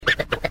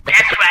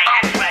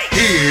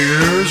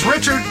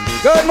Richard.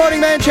 Good morning,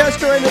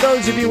 Manchester, and to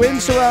those of you in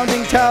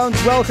surrounding towns,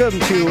 welcome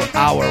to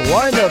Hour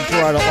 1 of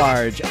Gerard at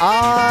Large.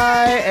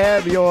 I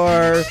am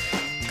your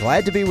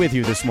glad to be with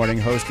you this morning,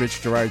 host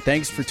Rich Gerard.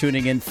 Thanks for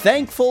tuning in.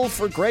 Thankful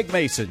for Greg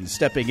Mason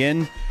stepping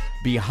in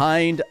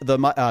behind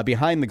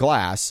the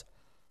glass.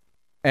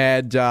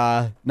 And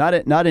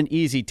not an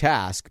easy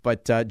task,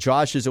 but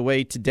Josh is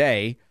away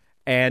today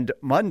and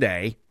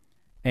Monday,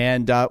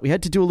 and we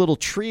had to do a little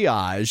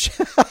triage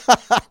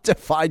to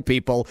find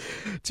people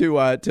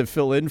to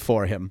fill in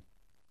for him.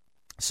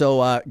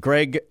 So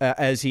Greg,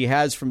 as he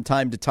has from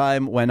time to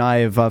time when I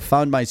have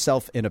found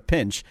myself in a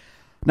pinch,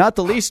 not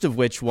the least of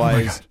which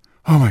was...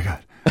 Oh, my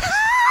God.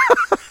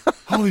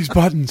 All these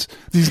buttons,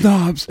 these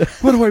knobs,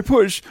 what do I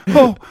push?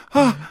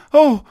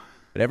 Oh.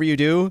 Whatever you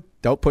do,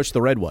 don't push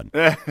the red one.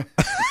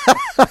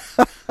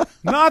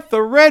 Not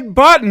the red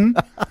button.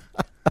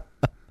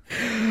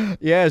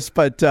 Yes,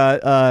 but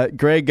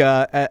Greg,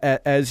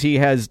 as he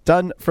has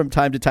done from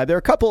time to time, there are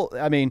a couple.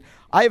 I mean,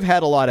 I've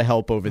had a lot of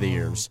help over the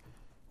years.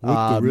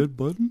 What, the red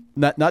button?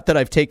 Not that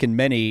I've taken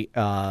many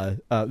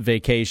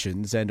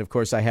vacations, and of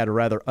course, I had a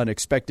rather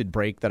unexpected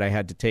break that I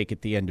had to take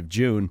at the end of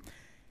June,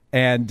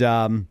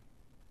 and.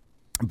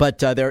 But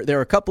there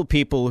are a couple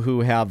people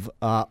who have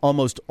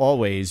almost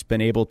always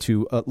been able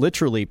to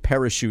literally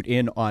parachute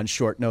in on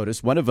short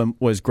notice. One of them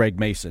was Greg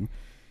Mason,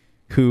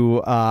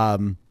 who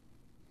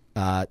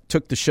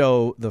took the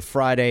show the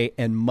Friday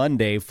and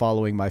Monday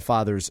following my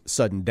father's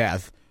sudden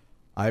death.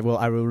 I will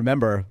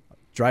remember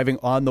driving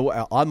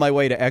on my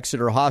way to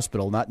Exeter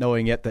Hospital, not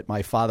knowing yet that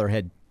my father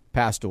had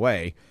passed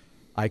away.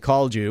 I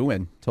called you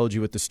and told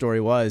you what the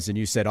story was, and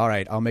you said, all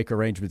right, I'll make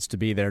arrangements to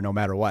be there no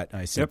matter what. And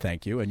I said,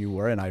 Thank you, and you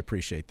were, and I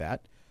appreciate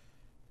that.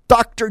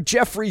 Dr.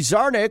 Jeffrey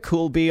Zarnick, who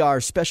will be our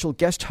special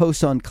guest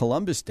host on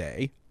Columbus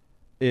Day,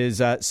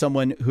 is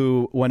someone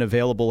who, when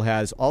available,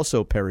 has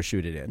also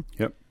parachuted in.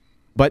 Yep.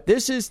 But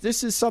this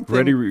is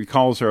something... We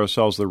calls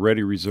ourselves the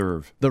Ready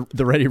Reserve.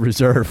 The Ready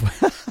Reserve.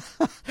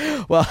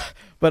 Well,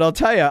 but I'll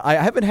tell you, I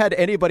haven't had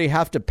anybody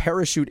have to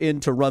parachute in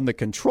to run the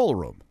control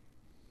room.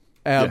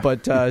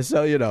 But,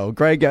 so, you know,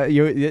 Greg,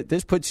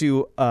 this puts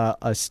you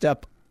a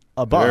step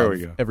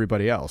above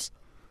everybody else.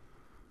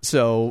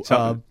 So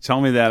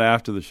tell me that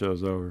after the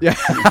show's over. Yeah.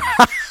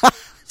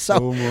 So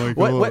oh my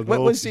God,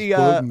 what was the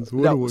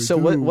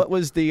what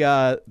was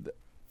the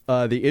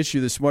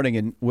issue this morning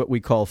in what we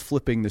call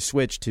flipping the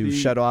switch to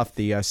shut off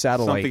the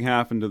satellite? Something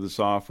happened to the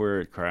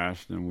software. It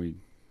crashed, and we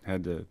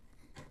had to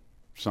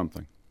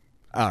something.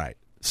 All right.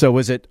 So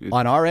was it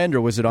on our end, or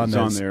was it on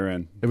their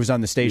end? It was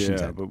on the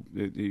station's end. But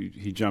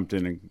he jumped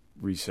in and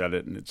reset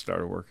it, and it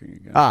started working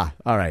again. All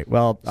right.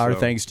 Well, our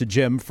thanks to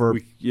Jim for...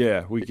 we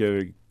get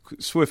a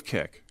swift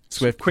kick.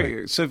 Quick,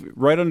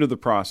 right under the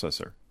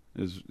processor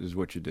is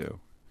what you do.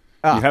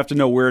 You have to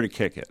know where to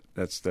kick it.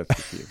 That's the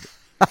key.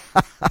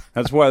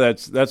 That's why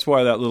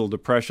that little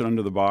depression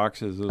under the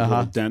box is a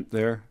little dent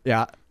there.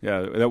 Yeah.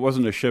 That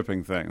wasn't a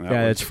shipping thing.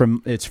 It's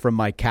from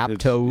my cap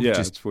toe. Yeah,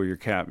 it's for your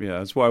cap.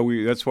 Yeah, that's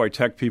why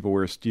tech people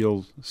wear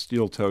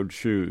steel-toed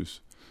shoes,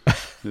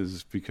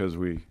 is because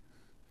we.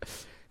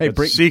 It's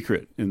a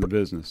secret in the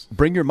business.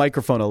 Bring your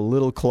microphone a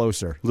little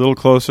closer. A little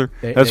closer.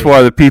 That's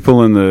why the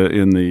people in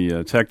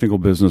the technical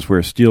business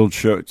wear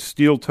steel-toed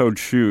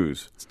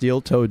shoes.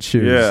 Steel-toed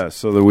shoes. Yeah,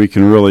 so that we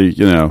can really,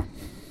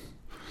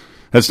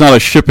 that's not a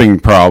shipping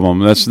problem.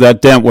 That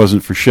dent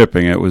wasn't for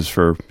shipping. It was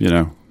for,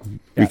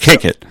 we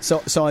kick it.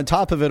 So on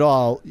top of it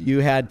all,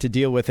 you had to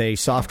deal with a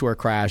software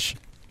crash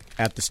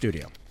at the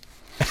studio.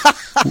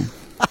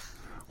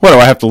 What, do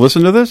I have to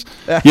listen to this?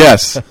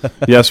 Yes,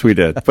 we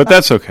did. But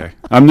that's okay.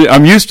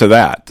 I'm used to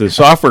that. The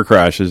software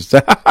crashes.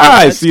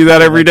 I see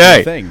that every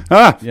day. Thing.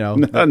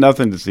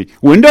 Nothing to see.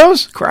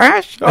 Windows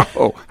crash?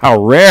 Oh,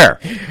 how rare.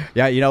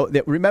 Yeah,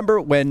 remember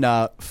when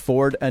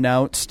Ford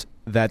announced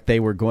that they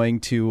were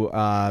going to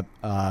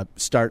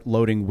start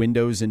loading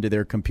Windows into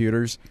their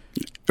computers?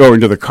 Oh,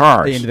 into the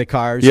cars. Into the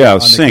cars. Yeah,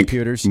 on Sync. The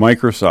computers.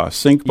 Microsoft.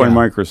 Sync by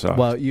Microsoft.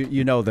 Well,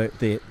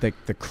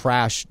 the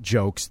crash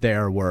jokes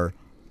there were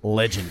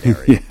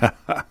legendary. Yeah.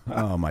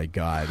 Oh my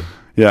God.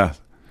 Yeah.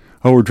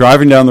 Oh, we're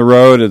driving down the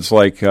road. It's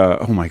like,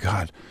 oh my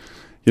God.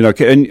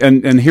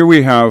 And here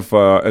we have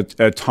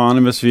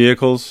autonomous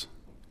vehicles.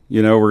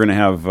 We're going to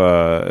have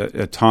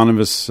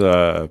autonomous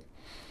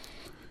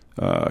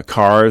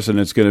cars, and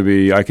it's going to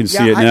be. I can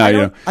see it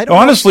now. I don't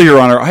honestly,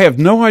 Your Honor, I have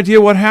no idea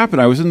what happened.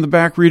 I was in the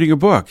back reading a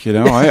book.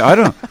 I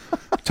don't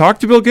talk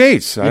to Bill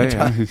Gates.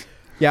 I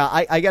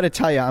got to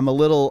tell you, I'm a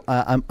little.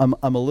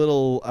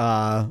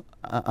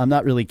 I'm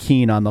not really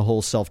keen on the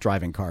whole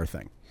self-driving car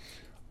thing.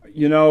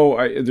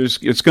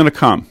 It's going to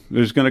come.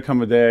 There's going to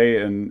come a day,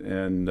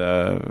 and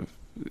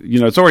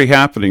it's already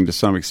happening to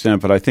some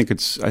extent. But I think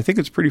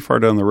it's pretty far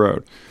down the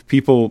road.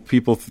 People,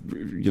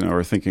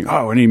 are thinking,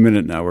 oh, any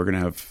minute now we're going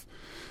to have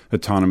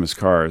autonomous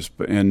cars.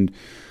 But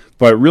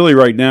really,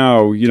 right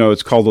now,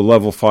 it's called a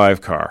Level 5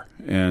 car,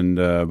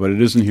 but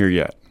it isn't here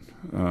yet.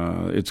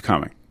 It's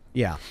coming.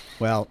 Yeah.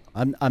 Well,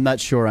 I'm not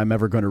sure I'm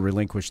ever going to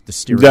relinquish the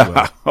steering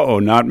wheel. Oh,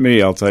 not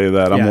me. I'll tell you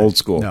that. I'm old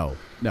school.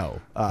 No.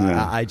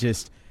 I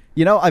just,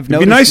 I've It'd noticed.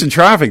 be nice in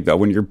traffic, though,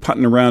 when you're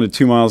putting around at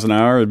 2 miles an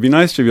hour. It'd be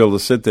nice to be able to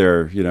sit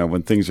there,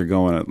 when things are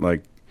going at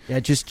like. Yeah,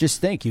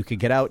 just think. You could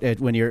get out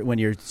when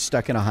you're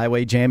stuck in a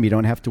highway jam. You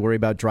don't have to worry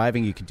about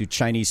driving. You could do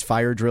Chinese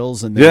fire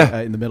drills in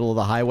the middle of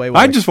the highway.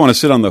 I just want to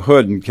sit on the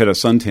hood and get a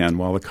suntan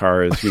while the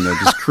car is,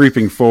 just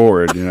creeping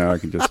forward. I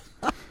can just.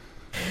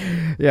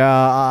 Yeah,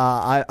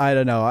 I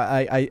don't know.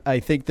 I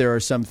think there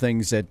are some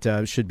things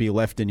that should be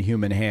left in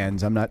human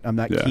hands. I'm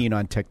not keen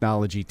on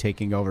technology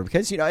taking over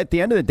because at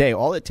the end of the day,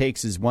 all it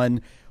takes is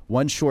one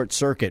short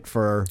circuit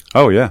for.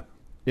 Oh yeah.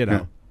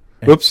 Yeah.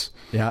 Whoops.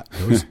 Yeah,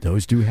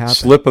 those do happen.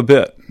 Slip a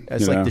bit.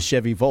 It's like the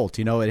Chevy Volt.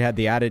 It had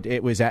the added.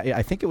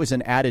 I think it was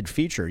an added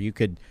feature. You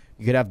could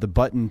have the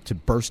button to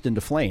burst into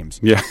flames.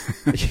 Yeah.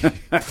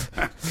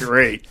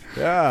 Great.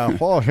 Yeah.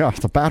 Oh, yeah.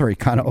 The battery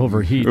kind of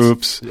overheats.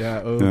 Oops.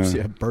 Yeah. Oops.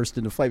 Yeah. Burst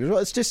into flames. Well,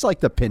 it's just like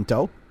the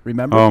Pinto.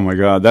 Remember? Oh my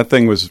God, that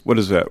thing was. What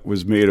is that?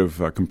 Was made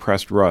of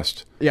compressed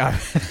rust. Yeah.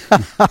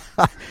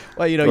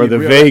 Well, or the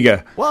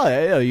Vega.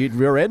 Well, you'd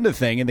rear end the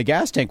thing, and the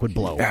gas tank would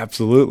blow.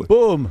 Absolutely.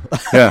 Boom.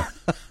 Yeah.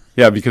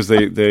 Yeah, because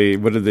they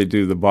what did they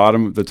do?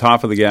 The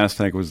top of the gas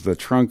tank was the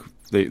trunk.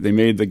 They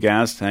made the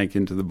gas tank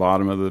into the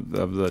bottom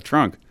of the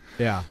trunk.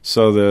 Yeah.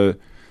 So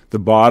the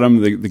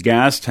bottom, the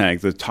gas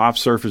tank, the top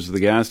surface of the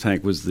gas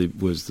tank was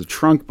the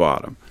trunk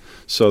bottom,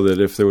 so that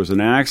if there was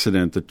an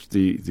accident,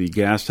 the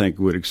gas tank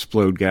would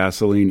explode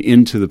gasoline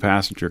into the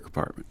passenger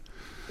compartment.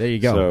 There you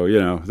go. So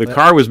the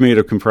car was made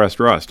of compressed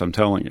rust. I'm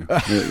telling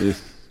you.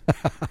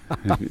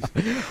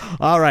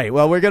 All right.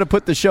 Well, we're going to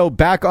put the show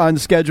back on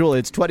schedule.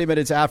 It's 20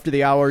 minutes after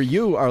the hour.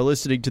 You are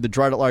listening to the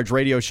Gerard at Large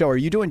radio show. Are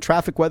you doing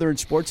traffic, weather, and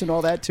sports and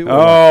all that, too?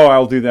 Oh,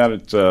 I'll do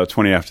that at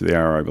 20 after the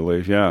hour, I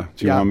believe. Yeah.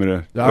 Do you want me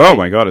to? Right. Oh,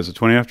 my God. Is it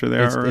 20 after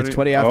the hour already? It's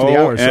 20 after the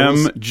hour.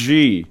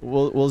 OMG.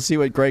 We'll see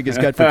what Greg has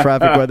got for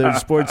traffic, weather, and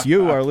sports.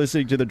 You are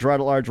listening to the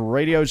Gerard at Large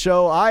radio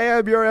show. I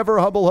am your ever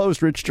humble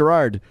host, Rich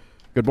Gerard.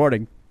 Good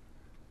morning.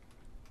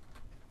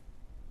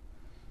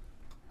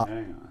 Hang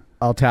on.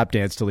 I'll tap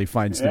dance till he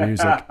finds the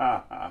music.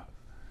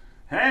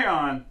 Hang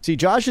on. See,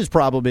 Josh's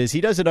problem is he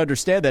doesn't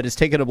understand that it's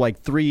taken him like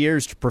 3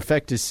 years to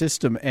perfect his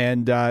system,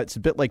 and it's a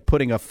bit like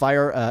putting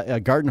a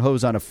garden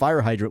hose on a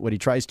fire hydrant when he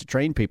tries to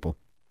train people.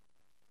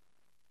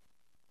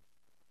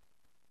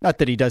 Not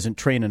that he doesn't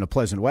train in a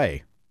pleasant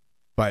way,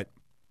 but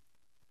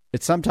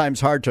it's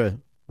sometimes hard to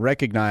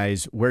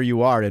recognize where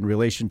you are in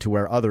relation to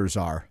where others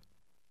are.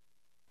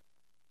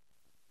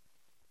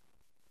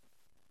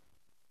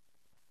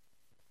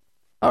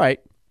 All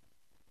right.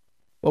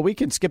 Well, we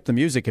can skip the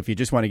music if you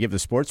just want to give the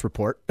sports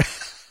report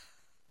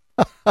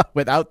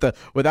without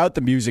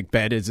the music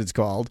bed, as it's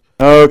called.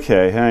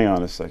 Okay, hang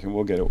on a second.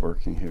 We'll get it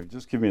working here.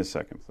 Just give me a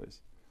second,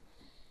 please.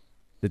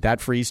 Did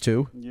that freeze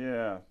too?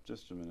 Yeah,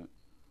 just a minute.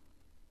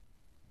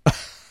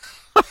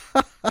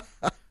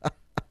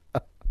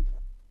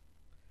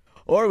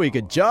 Or we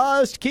could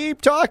just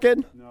keep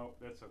talking. No,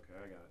 that's okay.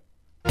 I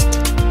got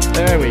it.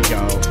 There we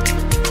go.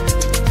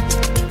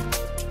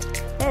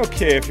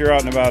 Okay, if you're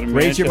out and about in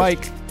Raise Manchester. your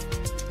mic.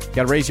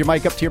 Got to raise your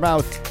mic up to your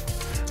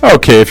mouth.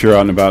 Okay, if you're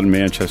out and about in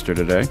Manchester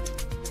today.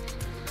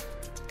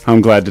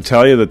 I'm glad to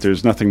tell you that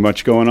there's nothing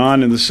much going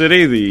on in the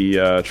city.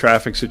 The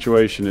traffic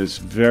situation is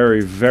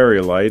very,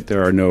 very light.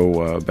 There are no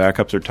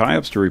backups or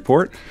tie-ups to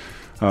report.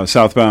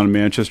 Southbound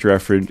Manchester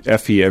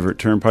FE Everett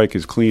Turnpike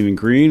is clean and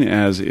green,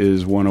 as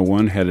is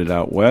 101 headed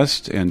out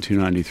west and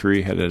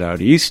 293 headed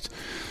out east.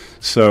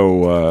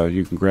 So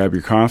you can grab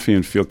your coffee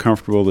and feel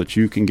comfortable that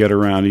you can get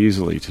around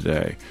easily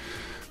today.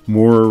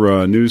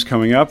 More news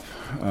coming up.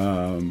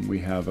 We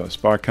have a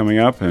spot coming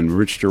up, and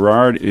Rich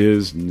Gerard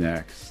is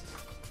next.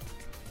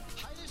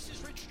 Hi, this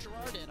is Rich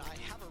Gerard, and I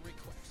have a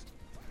request.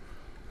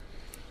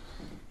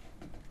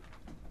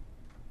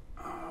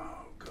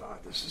 Oh, God,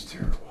 this is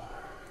terrible.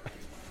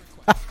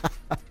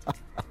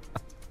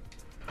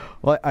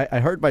 Well, I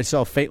heard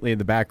myself faintly in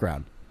the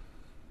background.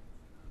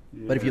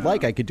 Yeah. But if you'd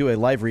like, I could do a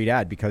live read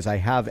ad because I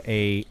have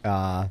a...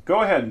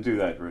 Go ahead and do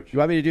that, Rich. You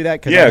want me to do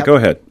that? Yeah, go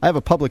ahead. I have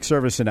a public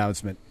service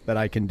announcement that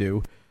I can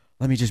do.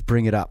 Let me just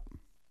bring it up.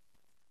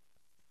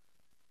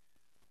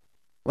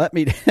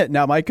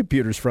 Now my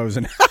computer's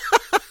frozen.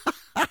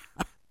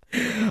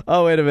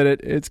 Oh, wait a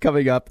minute. It's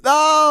coming up.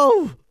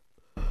 No!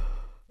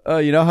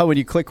 You know how when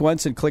you click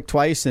once and click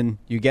twice and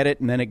you get it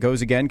and then it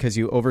goes again because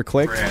you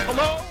overclicked?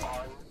 Hello?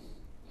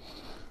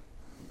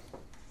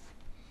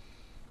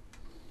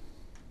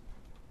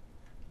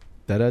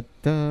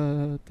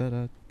 Da-da-da,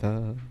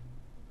 da-da-da.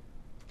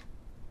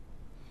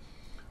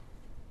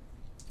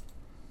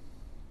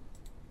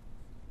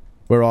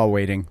 We're all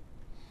waiting.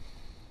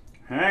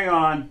 Hang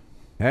on.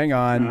 Hang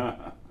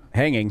on.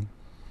 Hanging.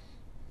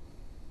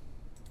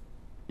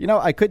 You know,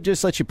 I could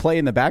just let you play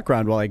in the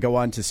background while I go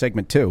on to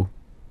segment 2.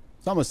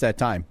 It's almost that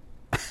time.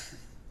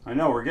 I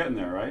know, we're getting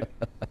there, right?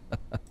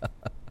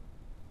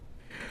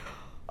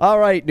 All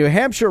right, New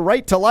Hampshire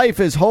Right to Life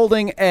is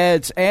holding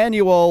its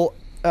annual,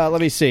 let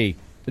me see.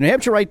 The New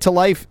Hampshire Right to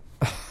Life,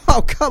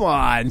 oh, come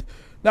on.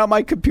 Now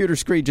my computer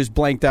screen just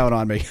blanked out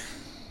on me.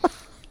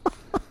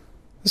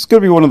 This is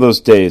going to be one of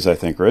those days, I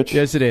think, Rich.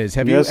 Yes, it is.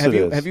 Have Yes, it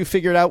you is. have you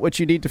figured out what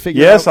you need to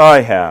figure out? Yes,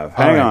 I have.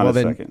 Hang All right, on well a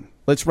then, second.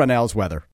 let's run Al's weather.